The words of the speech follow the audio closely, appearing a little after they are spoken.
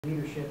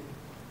Leadership,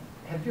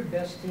 have your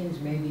best teams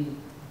maybe,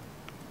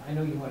 I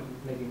know you want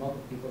maybe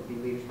multiple people to be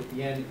leaders, but at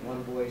the end,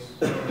 one voice,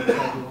 you want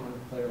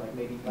a player like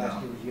maybe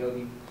last year was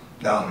Yogi?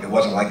 No, it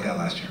wasn't like that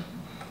last year.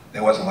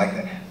 It wasn't like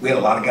that. We had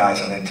a lot of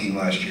guys on that team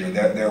last year.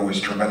 There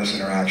was tremendous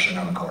interaction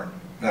on the court.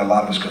 And a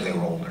lot of us because they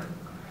were older.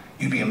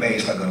 You'd be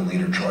amazed how good a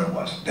leader Troy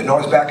was. Didn't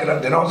always back it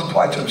up, didn't always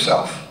apply to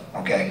himself,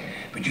 okay?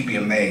 But you'd be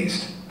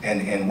amazed.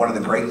 And one of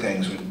the great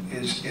things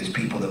is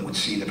people that would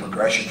see the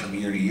progression from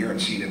year to year and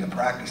see it in the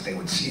practice, they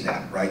would see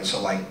that, right? So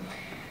like,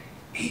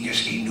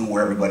 he knew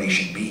where everybody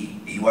should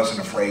be. He wasn't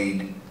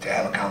afraid to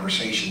have a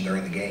conversation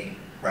during the game,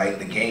 right?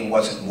 The game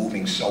wasn't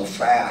moving so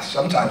fast.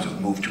 Sometimes it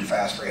would move too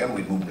fast for him,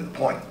 we'd move to the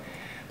point.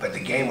 But the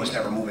game was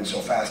never moving so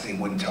fast they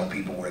wouldn't tell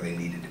people where they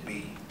needed to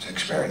be. It's an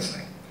experience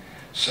thing.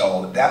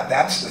 So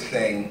that's the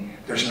thing.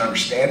 There's an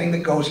understanding that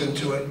goes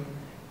into it,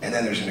 and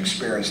then there's an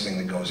experience thing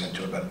that goes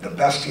into it. But the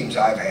best teams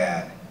I've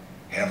had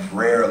have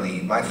rarely,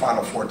 my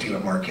Final Four team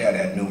at Marquette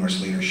had numerous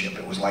leadership.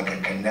 It was like a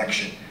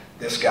connection.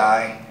 This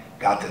guy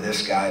got to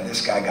this guy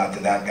got to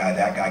that guy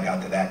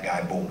got to that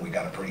guy, boom, we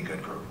got a pretty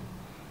good group,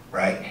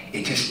 right?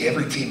 It just,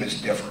 every team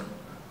is different,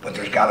 but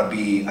there's got to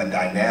be a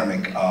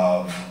dynamic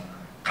of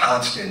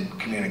constant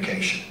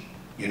communication,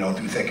 you know,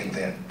 through thick and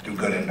thin, through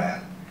good and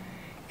bad.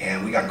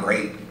 And we got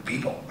great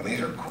people. I mean,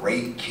 these are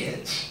great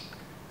kids,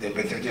 but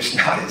they're just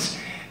not as,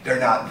 they're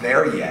not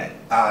there yet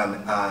on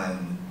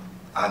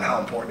how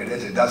important it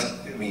is. It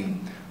doesn't, I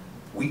mean,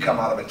 we come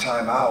out of a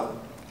timeout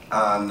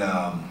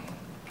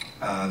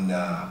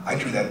I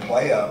drew that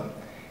play up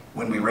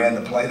when we ran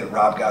the play that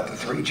Rob got the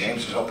three.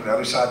 James was open on the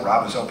other side,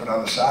 Rob was open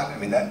on the side. I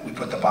mean, we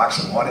put the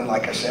box and one in,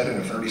 like I said, in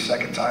a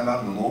 30-second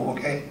timeout in the Louisville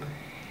game.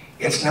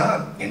 It's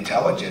not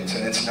intelligence,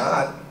 and it's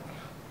not,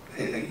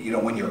 you know,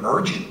 when you're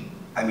urgent.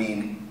 I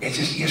mean, it's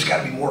just, you just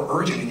got to be more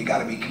urgent, and you got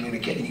to be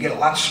communicating. You get a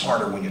lot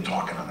smarter when you're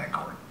talking on that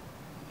court.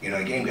 You know,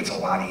 the game gets a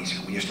lot easier.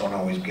 We just don't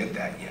always get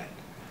that yet.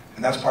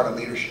 And that's part of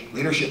leadership.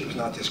 Leadership is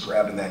not just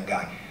grabbing that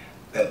guy.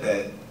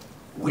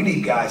 We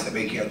need guys that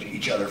make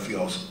each other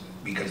feel,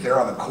 because they're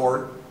on the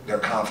court, their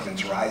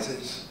confidence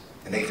rises,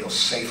 and they feel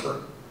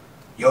safer.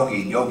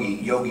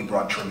 Yogi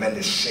brought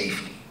tremendous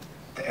safety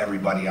to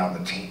everybody on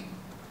the team,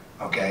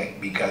 okay?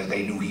 Because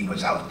they knew he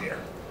was out there,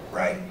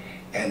 right?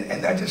 And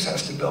that just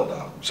has to build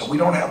up. So we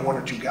don't have one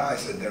or two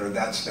guys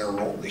that's their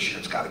role this year.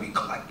 It's got to be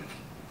collective,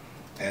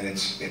 and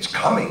it's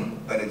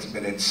coming, but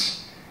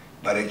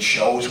it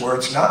shows where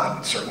it's not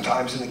at certain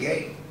times in the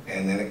game,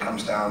 and then it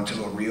comes down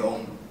to a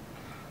real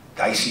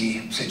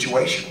dicey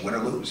situation, win or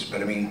lose.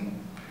 But I mean,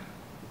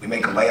 we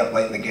make a layup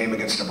late in the game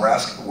against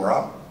Nebraska, we're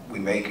up. We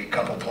make a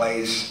couple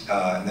plays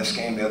in this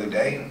game the other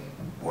day,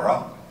 we're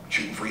up.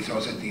 Shooting free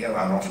throws at the end.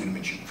 I don't know if we'd have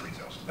been shooting free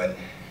throws,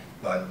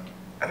 but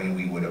I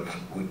mean, we'd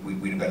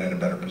have been in a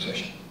better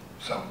position.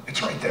 So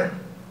it's right there,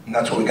 and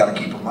that's what we got to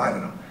keep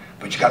reminding them.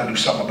 But you got to do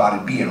something about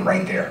it being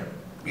right there.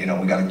 You know,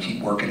 we got to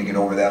keep working to get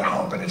over that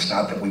hump, and it's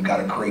not that we've got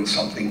to create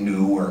something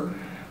new or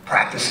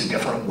practice a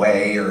different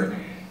way or,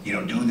 you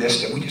know, do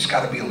this. That we just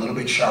got to be a little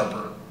bit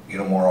sharper, you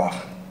know, more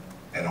often,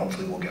 and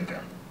hopefully we'll get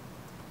there.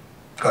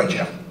 Go ahead,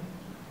 Jeff.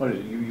 What is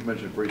it? You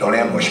mentioned free throws. Don't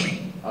ambush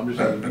me. I'm just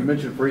saying, you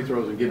mentioned free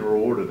throws and getting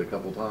rewarded a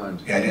couple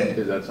times. Yeah, I did.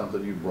 Is that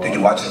something you brought? Did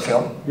you watch the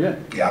film? Yeah.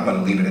 Yeah, I'm going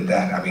to leave it at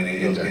that. I mean,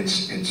 Okay.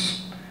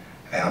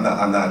 I'm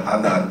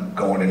not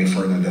going any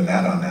further than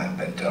that on that.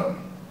 But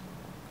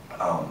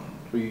Well,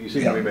 you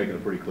seem to be making a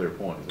pretty clear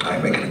point.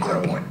 I'm making a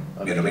clear point.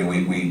 You know, I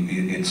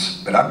mean,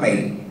 but I've made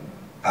it.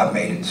 I've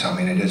made it. So I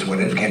mean, it is what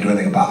it is. Can't do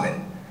anything about it.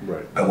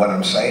 Right. But what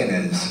I'm saying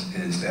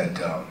is that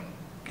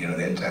you know,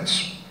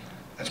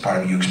 that's part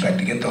of it. You expect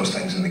to get those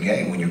things in the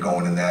game when you're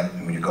going in that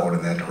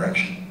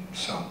direction.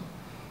 So,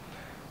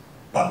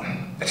 but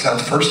it's not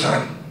the first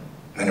time,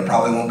 and it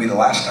probably won't be the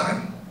last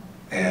time.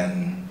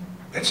 And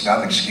it's not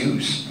an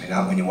excuse. I mean,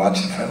 not when you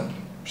watch the film.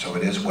 So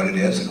it is what it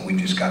is, and we've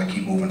just got to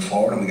keep moving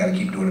forward, and we got to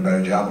keep doing a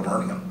better job of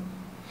earning them.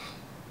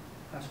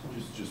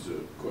 Just a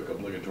quick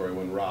obligatory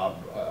one,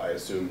 Rob. I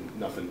assume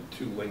nothing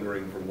too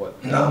lingering from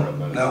what?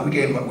 No, we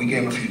gave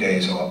him a few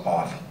days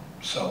off,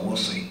 so we'll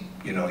see.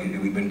 You know,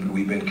 we've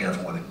been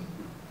careful with it.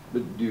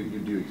 But do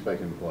you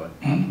expect him to play?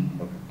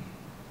 Mm-hmm.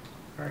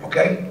 Okay.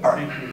 Okay, all right.